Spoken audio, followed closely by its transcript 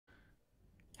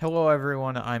Hello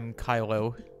everyone, I'm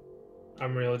Kylo.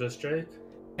 I'm Real Just Jake.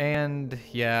 And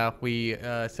yeah,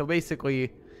 so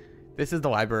basically, this is the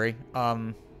library.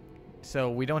 So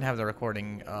we don't have the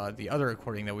recording, the other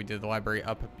recording that we did the library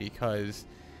up because,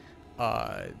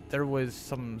 there was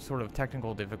some sort of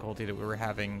technical difficulty that we were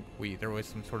having. There was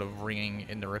some sort of ringing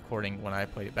in the recording when I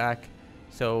played it back.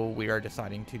 So we are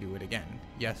deciding to do it again.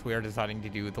 Yes, we are deciding to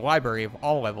do the library of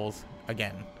all levels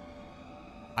again.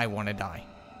 I want to die.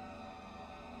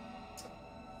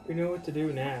 We know what to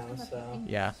do now, so...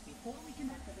 Yeah.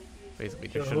 Basically,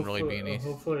 there shouldn't really be any...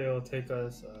 Hopefully it'll take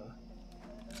us,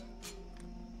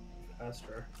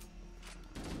 faster.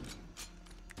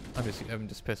 I'm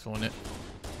just pistoling it.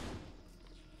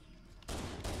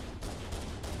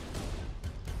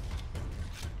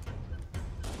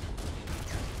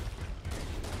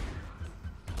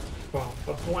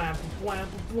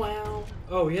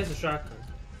 Oh, he has a shotgun.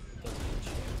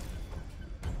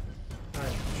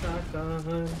 Alright,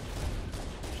 shotgun.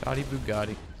 Shoddy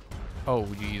Bugatti. Oh,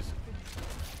 jeez.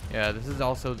 Yeah, this is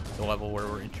also the level where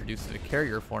we're introduced to the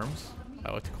carrier forms.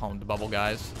 I like to call them the bubble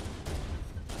guys.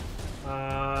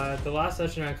 The last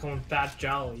session I called them fat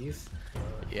jollies.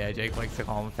 Yeah, Jake likes to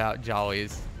call them fat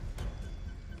jollies.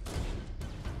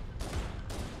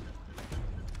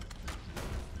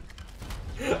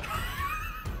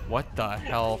 What the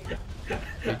hell?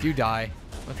 Did you die?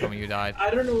 Don't tell me you died. I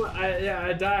don't know. Yeah,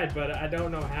 I died, but I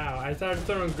don't know how. I started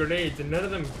throwing grenades, and none of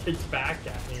them kicked back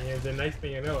at me. And the next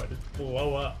thing you know, it just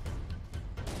blow up.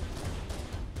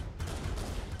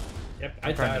 Yep,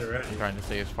 I died already. I'm trying to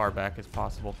stay as far back as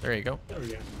possible. There you go. There we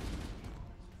go.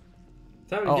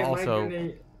 Time to get my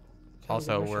grenade.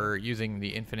 Also, we're using the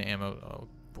infinite ammo. Oh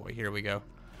boy, here we go.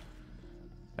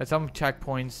 At some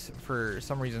checkpoints, for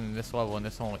some reason, in this level,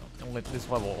 this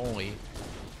level only,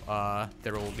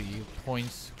 there will be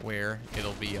points where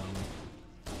it'll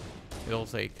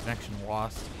say connection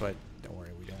lost, but don't worry,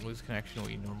 we don't lose connection.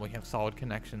 We normally have solid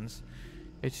connections.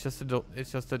 It's just a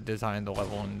design of the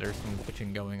level, and there's some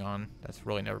glitching going on that's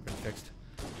really never been fixed.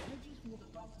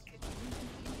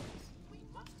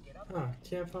 Huh,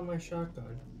 can't find my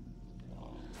shotgun.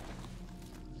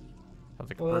 Sounds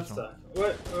like a Well, personal.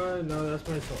 that's what? No, that's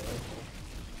my assault rifle.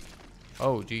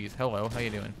 Oh, geez. Hello. How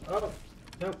you doing? Oh,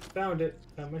 nope, found it.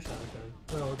 Found my shotgun.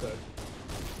 Oh, we're good.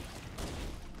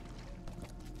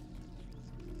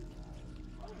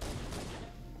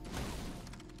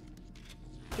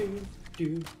 Do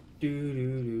do do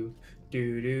do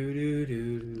do do do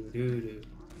do do do.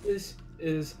 This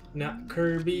is not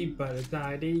Kirby, but it's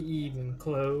not even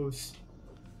close.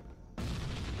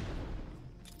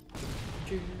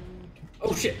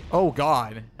 Oh shit! Oh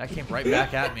god, that came right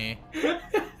back at me.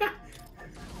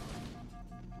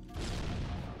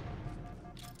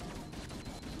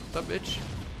 What's up, bitch?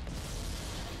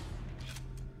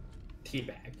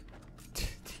 Teabag.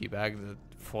 Teabag the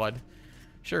flood.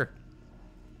 Sure.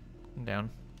 I'm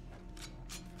down.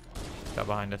 Got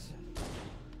behind us.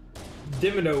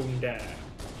 Dimino dab.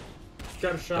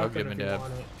 Got a shotgun if you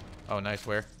want it. Oh, nice.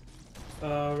 Where?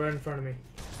 Right in front of me.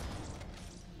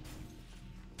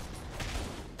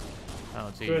 I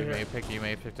don't see. Right You may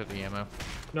have picked up the ammo.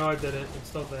 No, I didn't. It's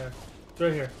still there. It's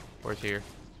right here. Where's here?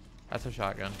 That's a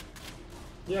shotgun.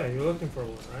 Yeah, you're looking for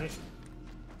one, right?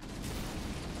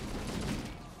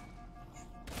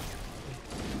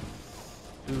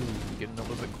 Ooh, getting a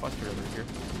little bit clustered over here.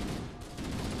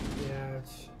 Yeah,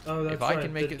 it's... Oh, that's If I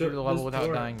can make it through the level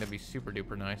without dying, that'd be super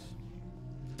duper nice.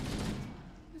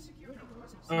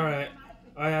 Alright,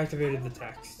 I activated the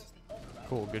text.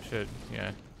 Cool, good shit.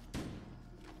 Yeah.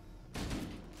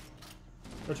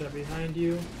 Watch out behind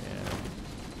you. Yeah.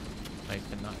 Nice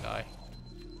to not die.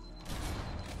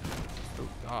 Oh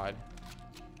god.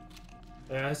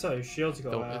 Yeah, I saw your shields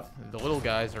go out. The little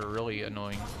guys are really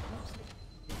annoying.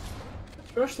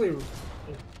 Especially,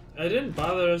 I didn't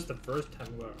bother us the first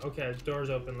time. Okay, door's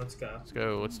open. Let's go. Let's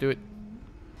go. Let's do it.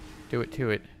 Do it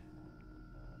to it.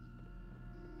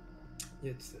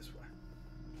 It's this way.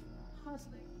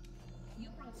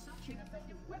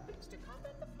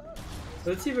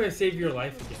 Let's see if I save your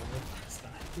life again. Last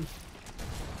time.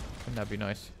 Wouldn't that be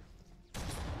nice?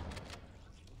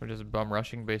 We're just bum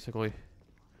rushing, basically.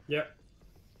 Yep.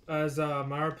 As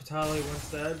Mara Patali once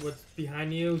said, what's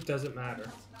behind you doesn't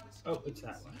matter. Oh, it's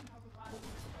that way.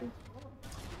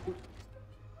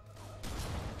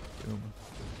 Boom.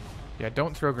 Yeah,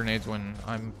 don't throw grenades when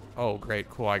I'm... Oh, great.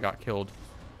 Cool, I got killed.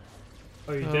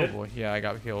 Oh, you did? Oh, boy. Yeah, I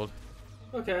got killed.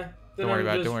 Okay. Don't worry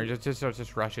about it. Don't worry.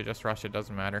 Just rush it. Just rush it.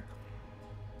 Doesn't matter.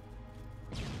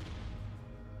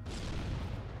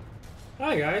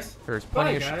 Hi, guys. There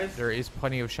is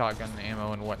plenty of shotgun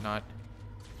ammo and whatnot.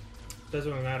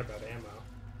 Doesn't really matter about ammo.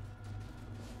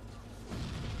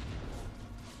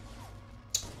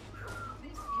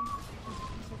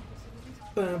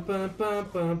 You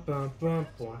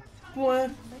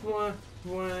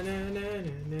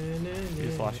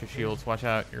just lost your shields. Watch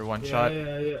out. You're one shot.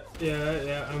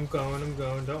 Yeah. I'm going.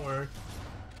 Don't worry.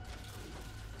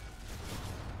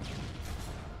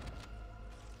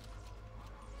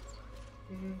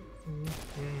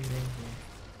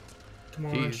 Come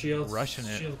on, Jeez, shields. rushing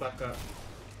it. Shields back up.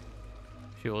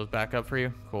 Shield is back up for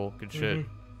you? Cool. Good shit.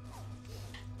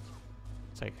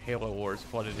 It's like Halo Wars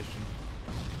Flood Edition.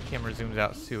 Camera zooms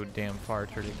out so damn far.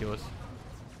 It's ridiculous.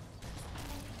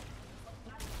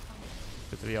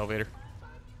 Get to the elevator.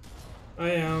 I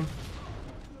am.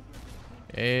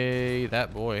 Hey,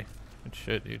 that boy. Good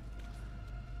shit, dude.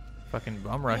 Fucking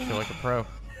bum rush you like a pro.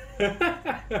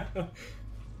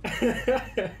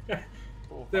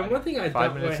 The one thing I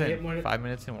Five don't minutes hate in. 5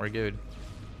 minutes in, we're good.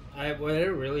 what I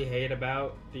really hate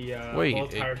about the Wait,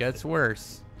 it gets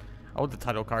worse. Oh, the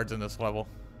title cards in this level.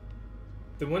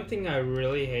 The one thing I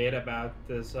really hate about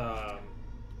this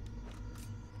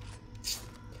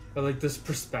like this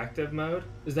perspective mode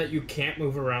is that you can't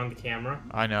move around the camera.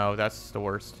 I know, that's the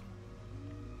worst.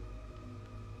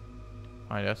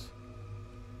 I guess.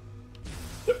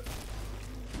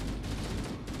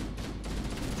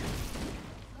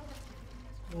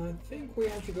 I think we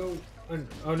have to go.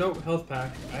 Oh no, health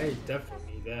pack. I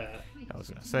definitely need that. I was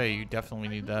gonna say, you definitely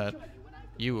need that.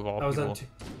 You of all people.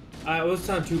 I was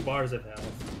on 2 bars of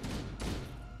health.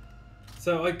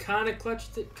 So I kind of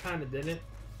clutched it, kind of didn't.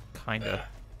 Kinda.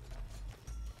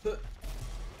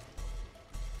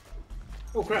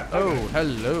 Oh crap. Oh,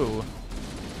 hello.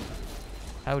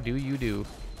 How do you do?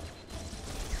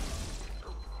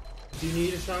 Do you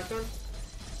need a shotgun?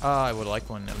 I would like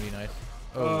one. That'd be nice.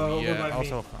 Oh yeah.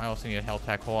 I also need a health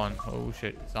pack. Hold on. Oh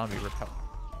shit. Zombie repel.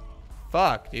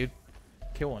 Fuck, dude.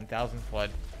 Kill 1000 flood.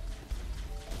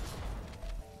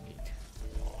 Neat.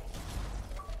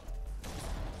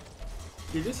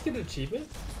 You just get an achievement?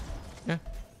 Yeah.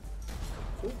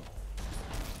 Cool.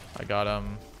 I got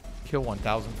kill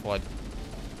 1000 flood.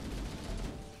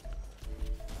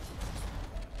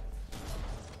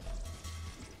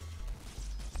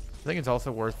 I think it's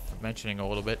also worth mentioning a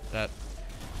little bit that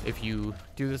if you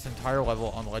do this entire level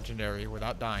on Legendary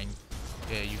without dying,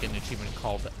 you get an achievement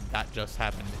called That Just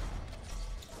Happened.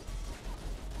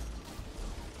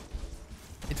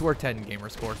 It's worth 10 gamer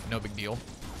score, no big deal.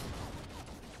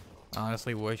 I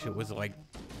honestly wish it was like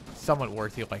somewhat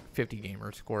worthy, like 50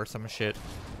 gamer score, some shit.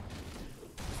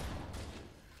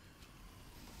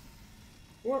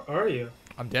 Where are you?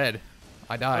 I'm dead.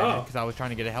 I died because I was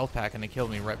trying to get a health pack and they killed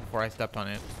me right before I stepped on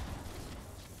it.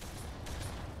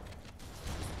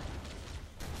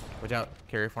 Watch out,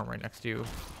 carry form right next to you.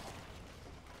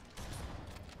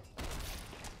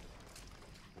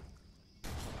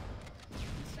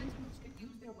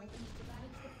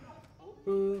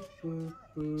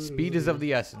 Speed is of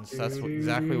the essence. That's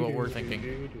exactly what we're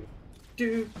thinking.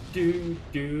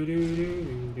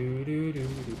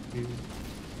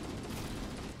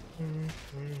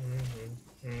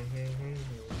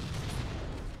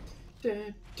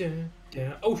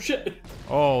 Oh shit!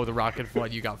 Oh, the rocket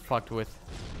flood you got fucked with.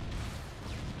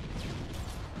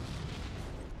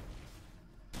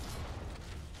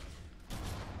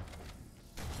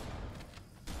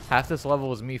 Half this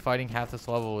level is me fighting, half this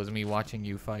level is me watching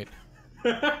you fight.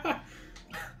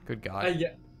 Good God.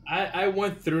 I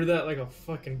went through that like a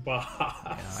fucking boss.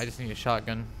 Yeah, I just need a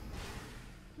shotgun.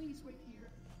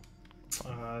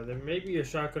 There may be a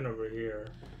shotgun over here.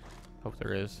 Hope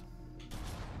there is.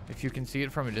 If you can see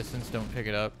it from a distance, don't pick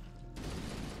it up.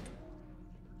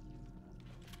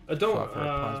 I don't. For a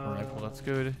plasma rifle, that's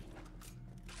good.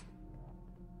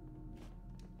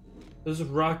 There's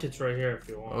rockets right here if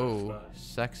you want. Oh, but...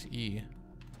 sex E.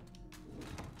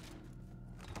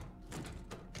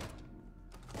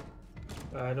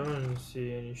 I don't even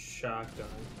see any shotgun.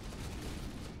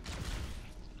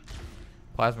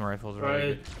 Plasma rifles are really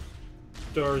Right.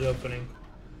 Door's opening.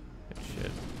 good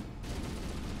shit.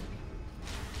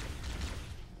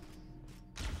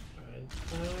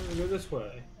 Alright, go this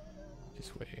way.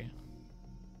 This way.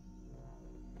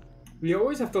 We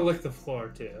always have to lick the floor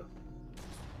too.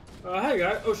 Hey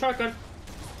guys. Oh, shotgun.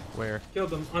 Where?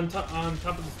 Killed him on top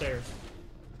of the stairs.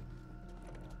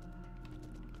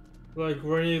 Like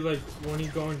when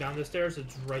you're going down the stairs,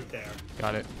 it's right there.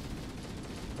 Got it.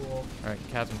 Cool. Alright,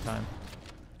 chasm time.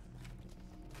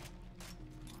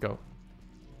 Go.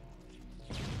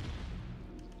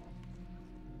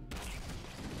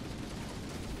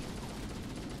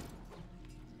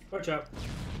 Watch out.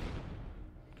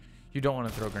 You don't want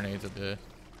to throw grenades at the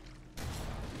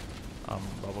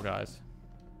bubble guys.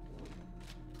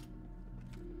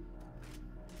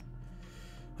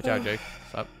 Watch out, Jake.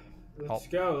 Stop. Let's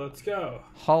go. Let's go.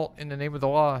 Halt in the name of the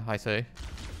law, I say.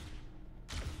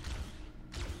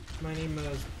 My name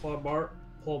is Paul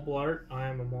Blart. I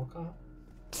am a mall cop.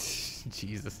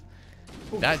 Jesus.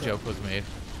 Oh, That crap. joke was made.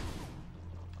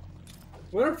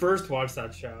 When I first watched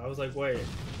that show, I was like, wait,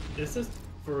 is this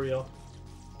for real?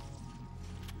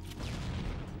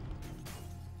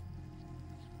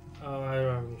 Oh, I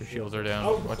don't have any Your shields are down.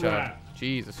 Oh, Watch crap. out.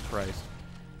 Jesus Christ.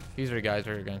 These are the guys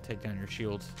that are going to take down your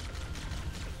shields.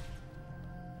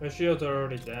 My shields are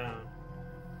already down.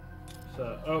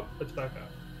 So, oh, it's back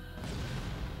up.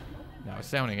 Now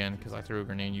it's down again because I threw a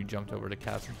grenade and you jumped over the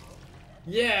chasm.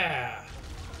 Yeah!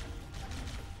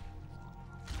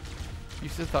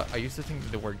 I used to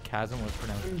think the word chasm was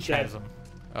pronounced I'm dead. chasm.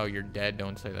 Oh, you're dead.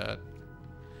 Don't say that.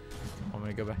 I'm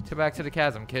going to go back to the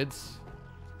chasm, kids.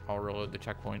 I'll reload the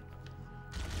checkpoint.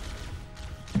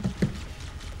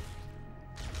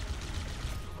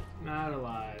 Not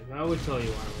alive. I would tell you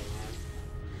one of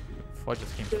them. Flood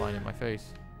just came flying in my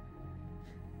face.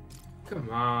 Come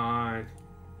on.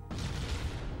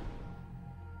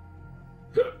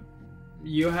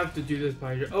 You have to do this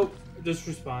by your. Oh, just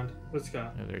respond. Let's go.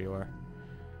 Oh, there you are.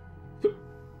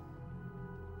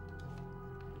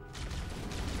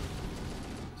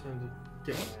 Time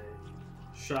to get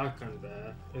my shotgun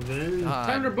back. And then God.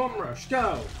 time to bum rush.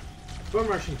 Go! Bum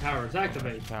rushing powers.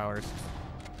 Activate. Towers.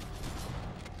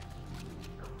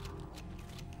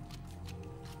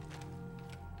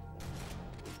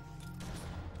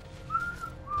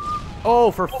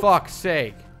 Oh, for fuck's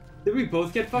sake. Did we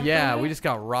both get fucked Yeah, by we that? just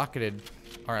got rocketed.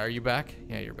 All right, are you back?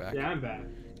 Yeah, you're back. Yeah, I'm back.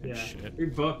 Good Yeah. shit. We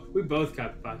both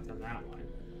got fucked on that one.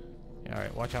 Yeah, all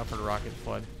right, watch out for the rocket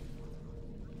flood.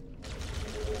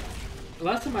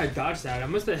 Last time I dodged that, I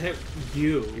must have hit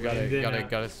you. You gotta, and then,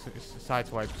 gotta side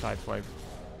swipe.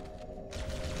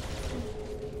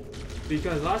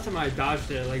 Because last time I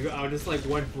dodged it, like I just like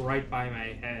went right by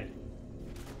my head.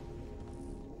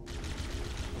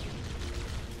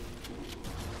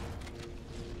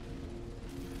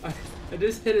 I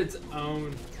just hit its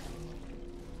own.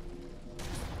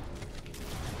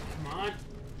 Come on.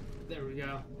 There we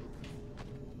go.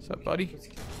 What's up, buddy?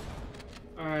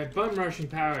 Alright, button rushing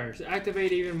powers.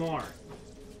 Activate even more.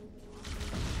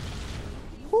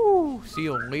 Woo! See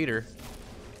you later.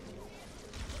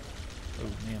 Oh,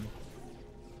 man.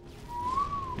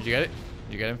 Did you get it?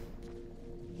 Did you get him?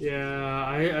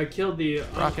 Yeah, I killed the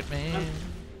Rocket Man.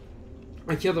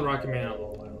 I killed the Rocket Man a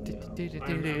little while ago.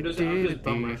 I'm just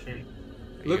bum rushing.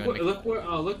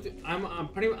 I'm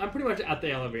pretty much at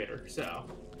the elevator, so.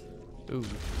 Ooh,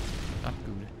 not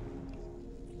good.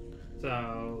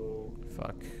 So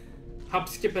Fuck. hop,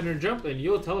 skipping, and jumping,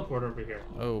 you'll teleport over here.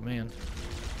 Oh man.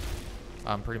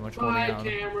 I'm pretty much Bye,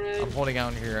 holding out. Cameron. I'm holding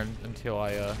out here until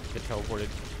I get teleported.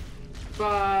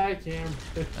 Bye, Cameron.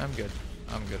 I'm good.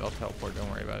 I'm good. I'll teleport. Don't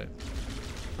worry about it.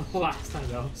 Last time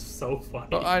that was so funny.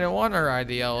 But I don't want to ride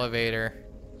the elevator.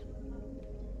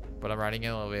 But I'm riding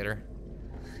an elevator.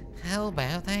 How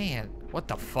about that? What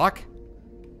the fuck?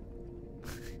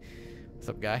 What's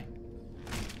up, guy?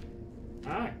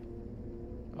 Hi.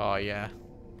 Oh yeah.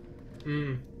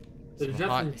 There's Some nothing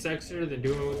hot- sexier than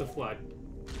doing it with the flood.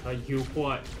 You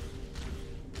what?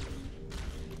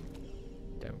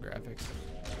 Demographics.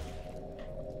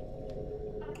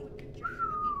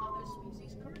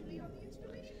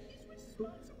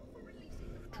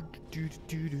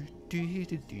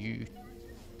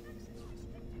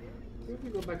 Where do we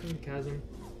go back in the chasm?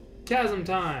 Chasm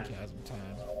time! Chasm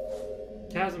time.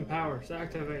 Chasm powers,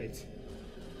 activate.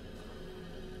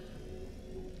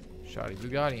 Shoddy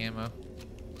Bugatti ammo.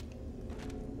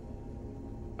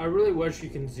 I really wish you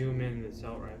can zoom in the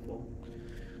assault rifle.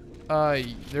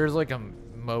 There's like a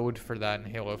mode for that in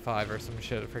Halo 5 or some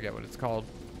shit. I forget what it's called.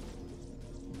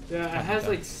 Yeah, it has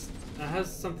like, it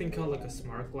has something called like a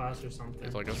smart glass or something.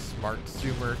 It's like a smart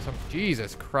zoomer or something.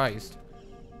 Jesus Christ.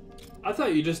 I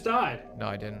thought you just died. No,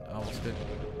 I didn't. I almost did.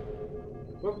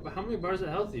 What, how many bars of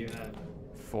health do you have?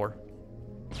 4.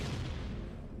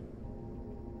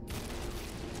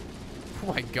 Oh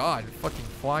my god, fucking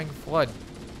flying flood.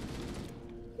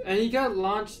 And he got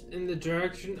launched in the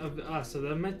direction of us, so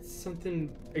that meant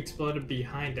something exploded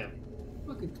behind him.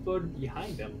 What exploded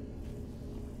behind him?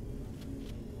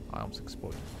 I almost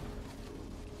exploded.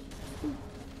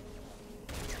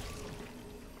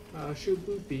 Shoot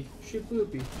Boopy, shoot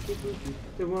Boopy, shoot Boopy,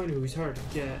 the one who's hard to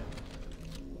get.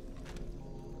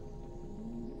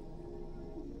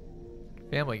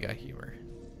 Family Guy humor.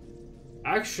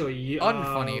 Actually,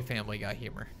 Unfunny Family Guy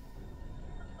humor.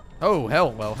 Oh,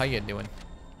 hell, well, how you doing?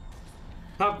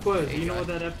 Pop quiz, Hey, do you know guy. what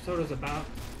that episode is about?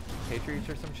 Patriots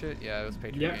or some shit? Yeah, it was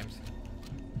Patriot Yep. games.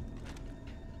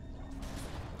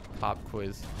 Pop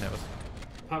quiz. No.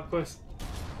 Pop quiz.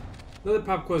 Another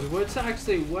pop quiz. What is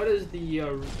the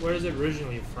where is it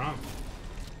originally from?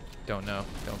 Don't know.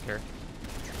 Don't care.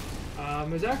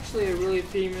 It's actually a really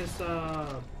famous it's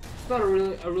about a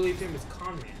really famous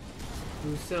con man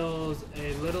who sells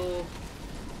a little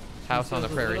House on the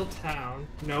prairie. Little town.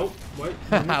 Nope. What?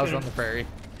 House on the prairie.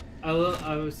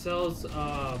 Sells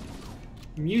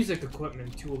music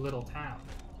equipment to a little town.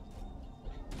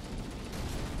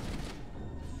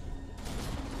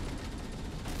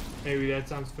 Maybe that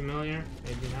sounds familiar.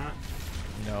 Maybe not.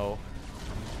 No.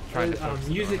 I'm trying to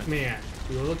Music Man.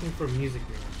 We were looking for Music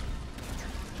Man.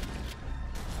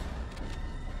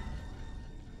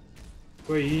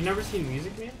 Wait, you never seen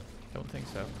Music Man? Don't think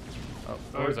so. Oh,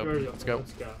 Oh, door's open. Let's go.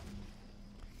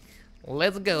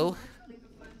 Let's go.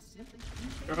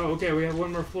 Oh, okay, we have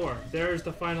one more floor. There's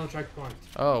the final checkpoint.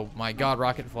 Oh my god,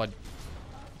 rocket flood.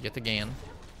 Yet again.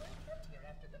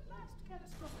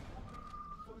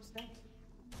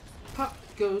 Pop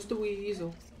goes the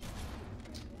weasel.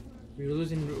 We were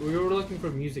looking for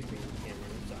Music Man. Cameron,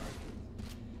 I'm sorry.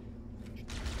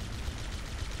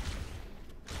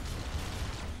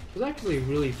 It was actually a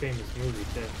really famous movie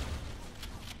too.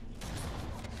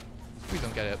 Please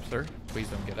don't get up, sir. Please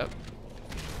don't get up.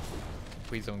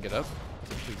 Please don't get up.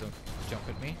 Please don't jump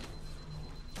at me.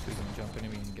 Please don't jump into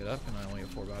me and get up. And I only have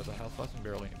 4 bars of health left and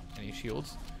barely any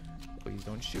shields. Please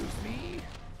don't shoot me.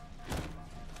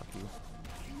 Fuck you.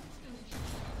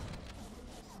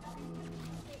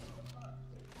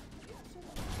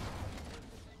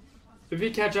 If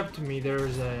you catch up to me,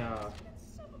 there's a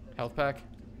Health pack?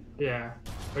 yeah.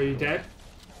 Are you dead?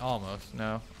 Almost.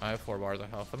 No. I have 4 bars of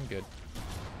health. I'm good.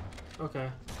 Okay.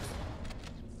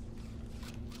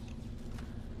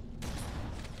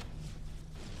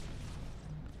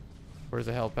 Where's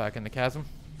the health pack? In the chasm?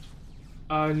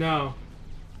 No.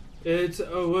 It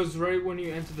was right when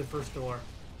you entered the first door.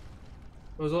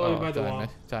 It was all the way by the wall.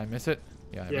 Did I miss it?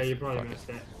 Yeah, I Yeah, missed you it. probably Fuck missed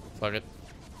it. Fuck it.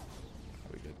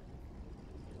 We good.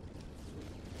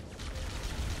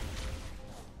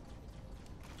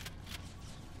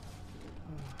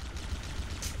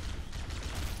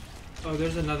 Oh,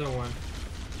 there's another one.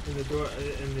 In the door,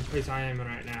 in the place I am in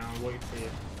right now. I'm waiting for you.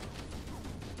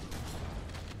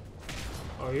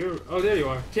 Oh, there you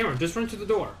are. Cameron, just run to the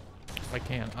door. I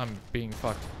can't. I'm being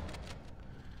fucked.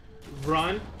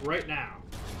 Run right now.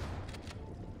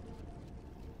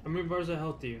 How many bars of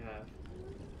health do you have?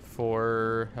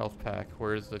 4 health pack.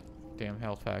 Where's the damn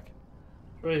health pack?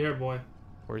 Right here, boy.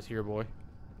 Where's here, boy?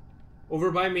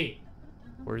 Over by me.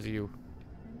 Where's you?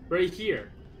 Right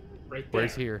here. Right there.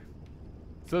 Where's here?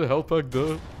 Is that a health pack,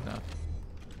 duh? No.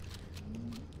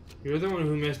 You're the one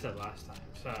who missed it last time,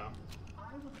 so.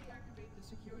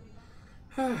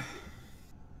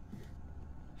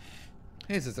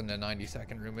 This isn't a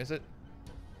 90-second room, is it?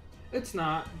 It's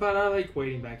not, but I like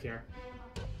waiting back here.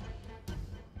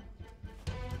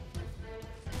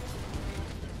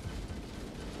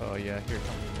 Oh yeah, here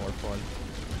comes more fun.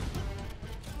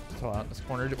 It's all out in this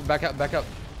corner. Back up, back up.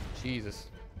 Jesus.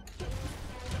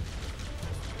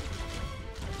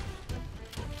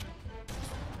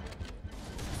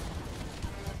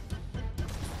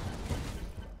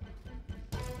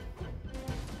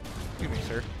 Excuse me,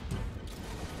 sir.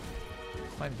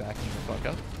 Mind backing the fuck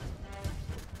up?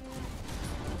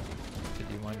 Did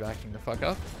you mind backing the fuck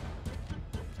up?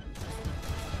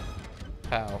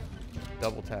 How?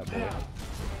 Double tap, boy.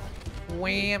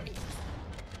 Whammy.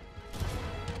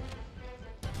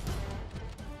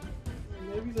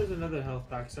 Maybe there's another health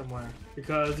pack somewhere.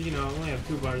 Because, you know, I only have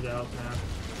 2 bars of health now.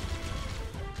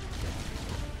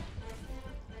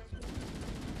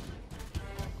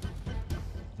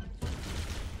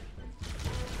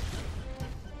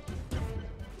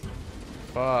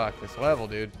 Fuck this level,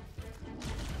 dude.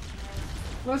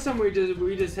 Last time we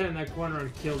just hit in that corner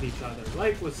and killed each other.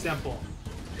 Life was simple.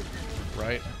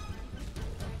 Right?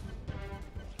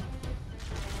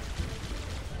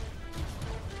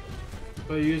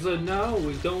 But you said no,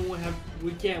 we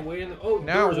can't wait in the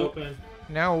Now, door's open.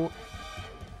 Now,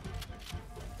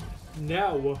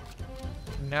 No.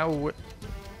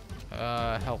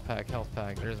 health pack.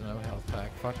 There's no health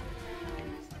pack. Fuck.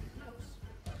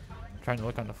 Trying to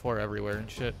look on the floor everywhere and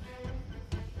shit.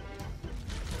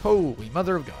 Holy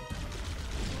mother of God.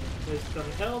 There's the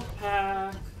health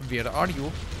pack. Via the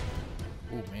audio.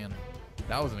 Oh man,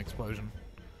 that was an explosion.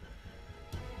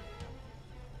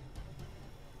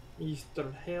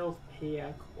 Eastern health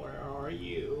pack, where are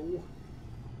you?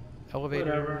 Elevator.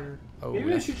 Whatever. Oh, Maybe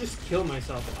yeah. I should just kill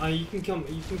myself. You can kill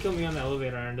me on the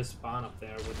elevator and just spawn up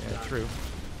there with Yeah, the true.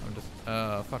 I'm just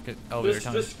fuck it. Elevator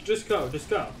time. Just go.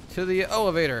 To the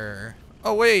elevator.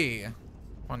 Away.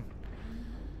 One.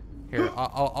 Here,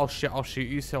 I'll shoot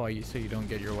you so you don't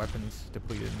get your weapons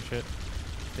depleted and shit.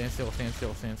 Stand still, stand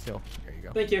still, stand still. There you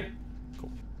go. Thank you.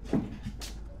 Cool.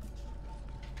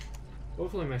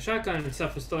 Hopefully my shotgun and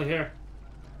stuff is still here.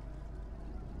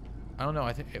 I don't know.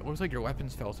 I think it looks like your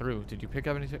weapons fell through. Did you pick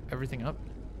up everything up?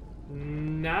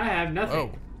 No, I have nothing.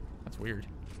 Oh, that's weird.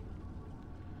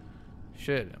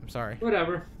 Shit, I'm sorry.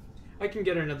 Whatever. I can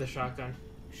get another shotgun.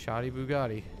 Shoddy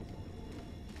Bugatti.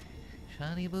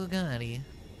 Shoddy Bugatti.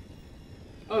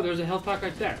 Oh, there's a health pack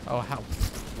right there. Oh, how...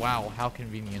 Wow, how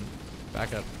convenient.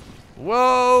 Back up.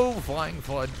 Whoa! Flying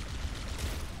flood.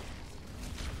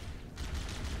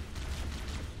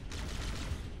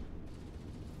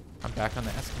 I'm back on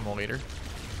the escalator.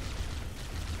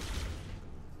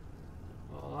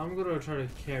 Well, I'm gonna try to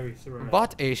carry through it.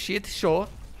 But a shit show.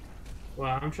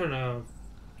 Well, I'm trying to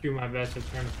do my best to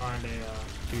trying to find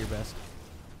a Do your best.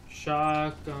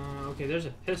 shotgun. Okay, there's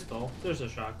a pistol. There's a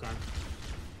shotgun.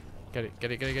 Get it,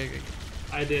 get it, get it, get it, get it.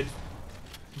 I did,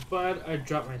 but I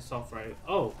dropped myself right.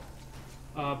 Oh,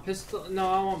 pistol. No,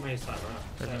 I want my assault rifle.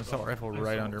 There's an assault rifle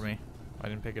right under me. I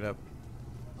didn't pick it up.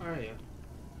 Where are you?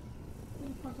 Where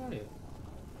the fuck are you?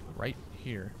 Right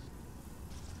here.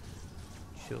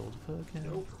 Chilled fucking.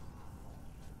 Nope.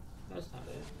 That's not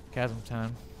it. Chasm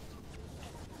time.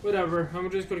 Whatever. I'm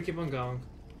just gonna keep on going.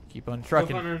 Keep on Go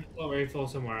trucking. find an assault rifle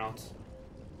somewhere else.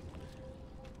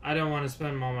 I don't want to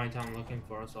spend all my time looking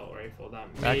for assault rifle.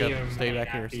 That Back may up. or Stay may back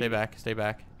not here. be- Stay back. Stay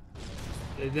back.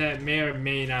 That may or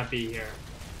may not be here.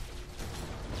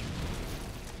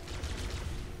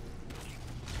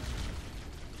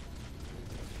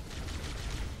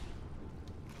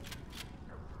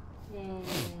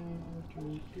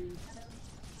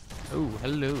 Oh,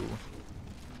 hello.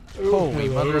 Oh, Holy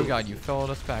hello. mother of God, you followed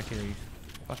us back here, you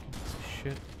fucking piece of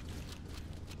shit.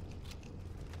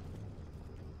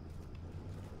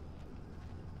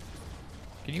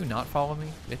 Can you not follow me,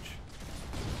 bitch?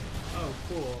 Oh,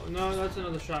 cool. No, that's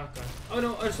another shotgun. Oh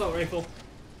no, assault rifle.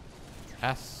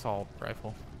 Assault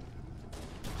rifle.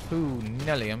 Ooh,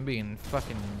 Nelly, I'm being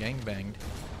fucking gangbanged.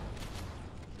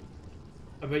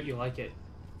 I bet you like it.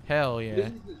 Hell yeah.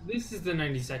 This is the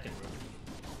 92nd room.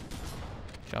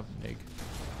 Jump dig.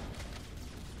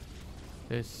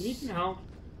 This. Do you need some help?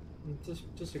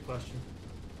 Just a question.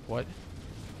 What?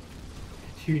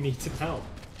 Do you need some help?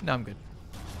 No, I'm good.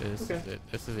 This Okay. is it.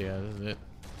 This is yeah, this is it.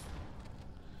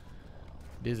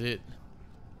 This is it.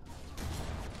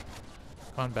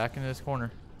 Come on, back into this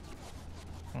corner.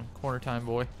 Come on, corner time,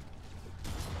 boy.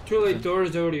 Too late,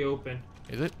 door's already open.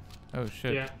 Is it? Oh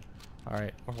shit. Yeah.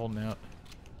 Alright, we're holding out.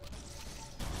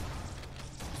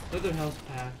 Another health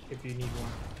pack if you need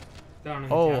one. Down in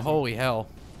the Oh, chasm. holy hell.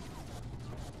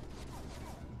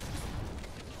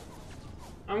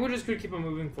 I'm just gonna keep on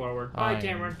moving forward. Bye, I'm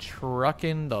Cameron.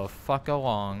 trucking the fuck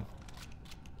along.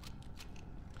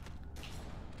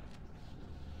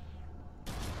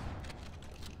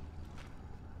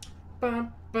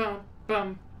 Bum, bum,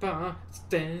 bum, bum.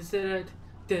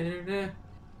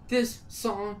 This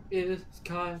song is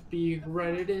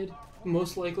copyrighted.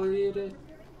 Most likely it is.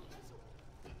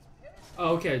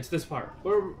 Oh, okay, it's this part.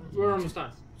 We're almost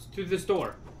done. It's through this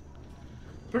door.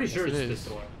 Pretty sure Yes, it's it this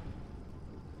is. door.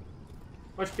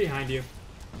 Watch behind you.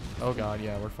 Oh god,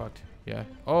 yeah, we're fucked. Yeah.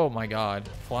 Oh my god.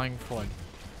 Flying flood.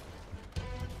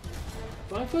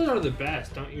 Blackfoot are the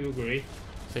best, don't you agree?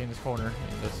 Stay in this corner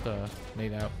and just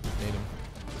nade out. Nade him.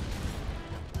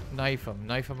 Knife him.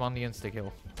 Knife him on the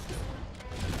insta-kill.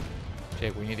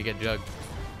 Jake, we need to get Jug.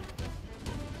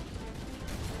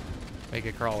 Make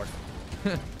a crawler.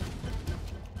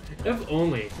 If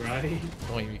only, right?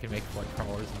 Only we can make flood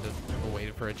crawlers and just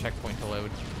wait for a checkpoint to load.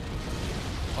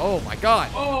 Oh my god!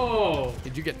 Oh!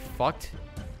 Did you get fucked?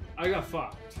 I got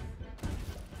fucked.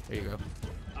 There you go.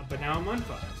 But now I'm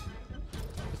unfucked.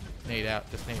 Just nade out.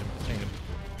 Just nade him. Just nade him.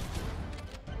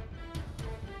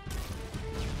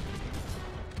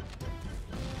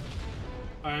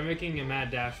 Alright, I'm making a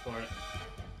mad dash for it.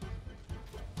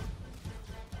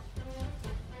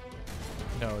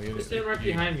 No, you Just stay right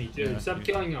behind me, dude. yeah, Stop you-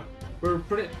 killing him.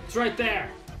 It's right there.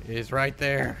 It is right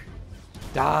there.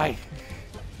 Die.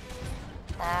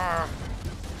 Ah.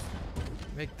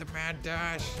 Make the mad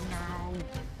dash. No.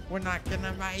 We're not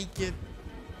gonna make it.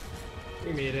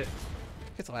 We made it.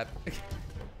 It's a lap.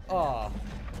 Oh.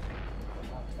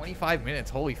 25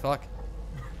 minutes. Holy fuck.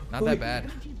 Not that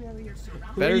bad.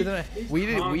 Better than we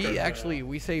did. conquered We that. actually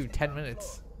we saved 10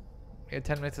 minutes. We had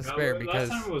 10 minutes to spare because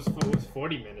last time was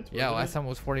 40 minutes. yeah, wasn't last it? time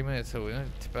was 40 minutes, so we went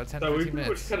about 10 So we 15 pretty much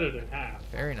minutes. cut it in half.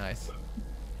 Very nice.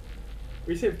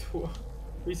 We saved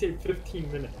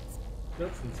 15 minutes.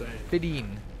 That's insane.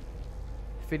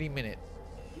 50 minute.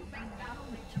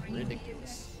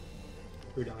 Ridiculous.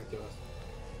 Ridiculous.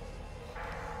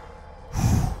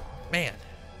 Man,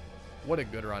 what a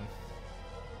good run.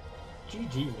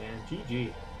 GG, man.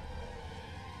 GG.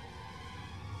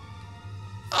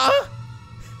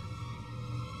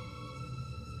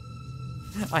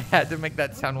 I had to make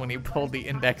that sound when he pulled the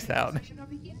index out.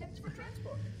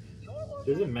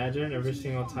 Just imagine every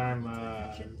single time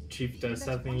Chief does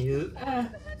something, he's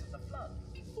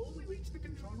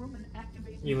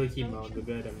you look, he moaned a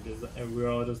bit, and we're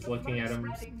all just looking at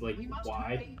him like,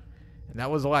 why? And that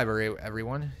was the library,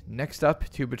 everyone. Next up,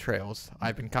 2 betrayals.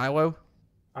 I've been Kylo.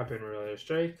 I've been really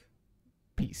Jake.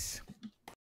 Peace.